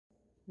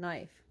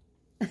knife.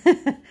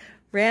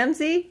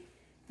 Ramsey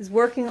is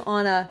working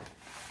on a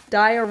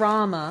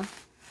diorama,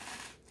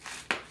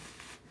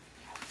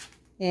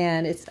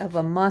 and it's of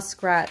a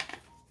muskrat,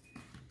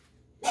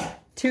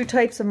 two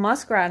types of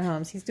muskrat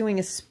homes. He's doing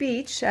a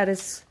speech at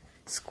his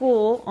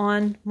school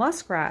on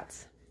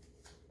muskrats,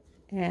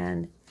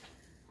 and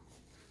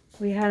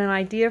we had an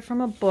idea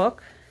from a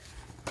book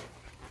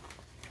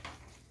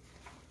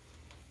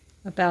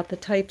about the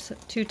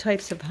two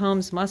types of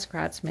homes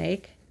muskrats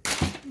make.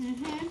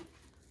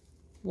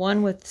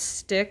 One with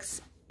sticks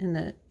and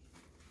that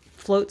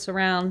floats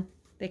around.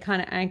 They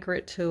kind of anchor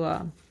it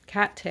to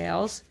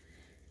cattails,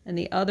 and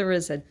the other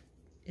is a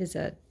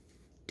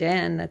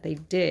den that they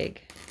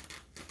dig.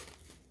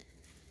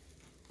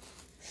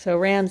 So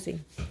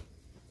Ramsey,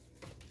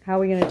 how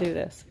are we going to do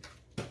this?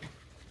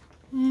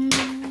 So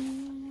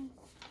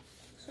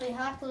we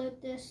hot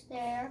glued this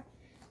there.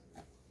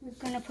 We're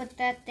going to put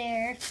that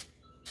there.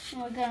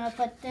 And we're going to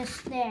put this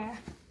there.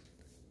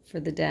 For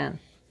the den?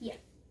 Yeah.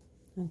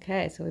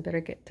 Okay, so we better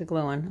get to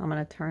gluing. I'm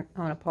going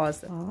to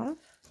pause it off.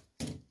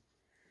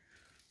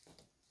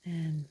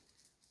 And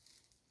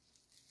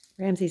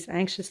Ramsey's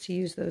anxious to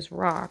use those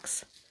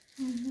rocks.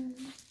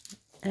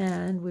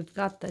 And we've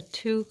got the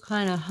two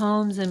kind of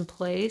homes in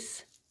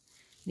place.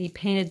 And he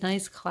painted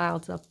nice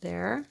clouds up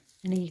there.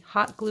 And he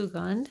hot glue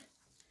gunned,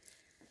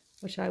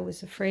 which I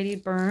was afraid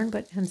he'd burn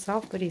but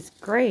he's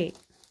great.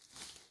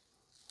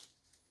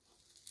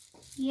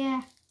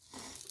 Yeah.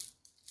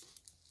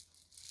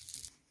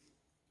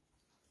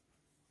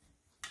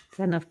 Is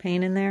that enough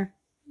paint in there?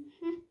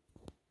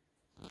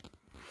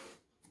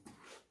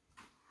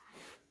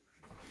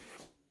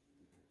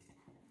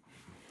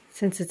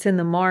 Since it's in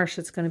the marsh,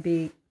 it's going to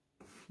be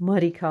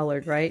muddy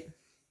colored, right?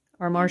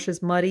 Our marsh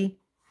is muddy.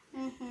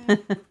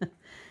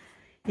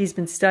 He's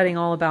been studying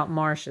all about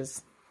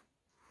marshes.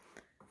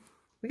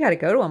 We got to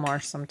go to a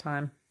marsh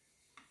sometime.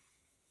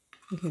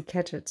 You can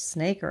catch a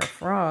snake or a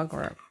frog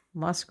or a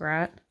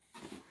muskrat.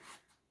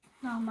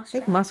 No, muskrat. I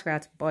think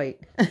muskrats bite.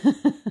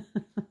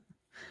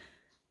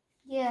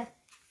 Yeah.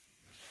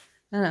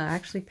 I don't know,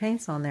 actually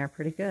paint's on there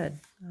pretty good.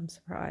 I'm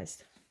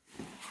surprised.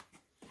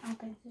 I don't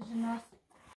think there's enough.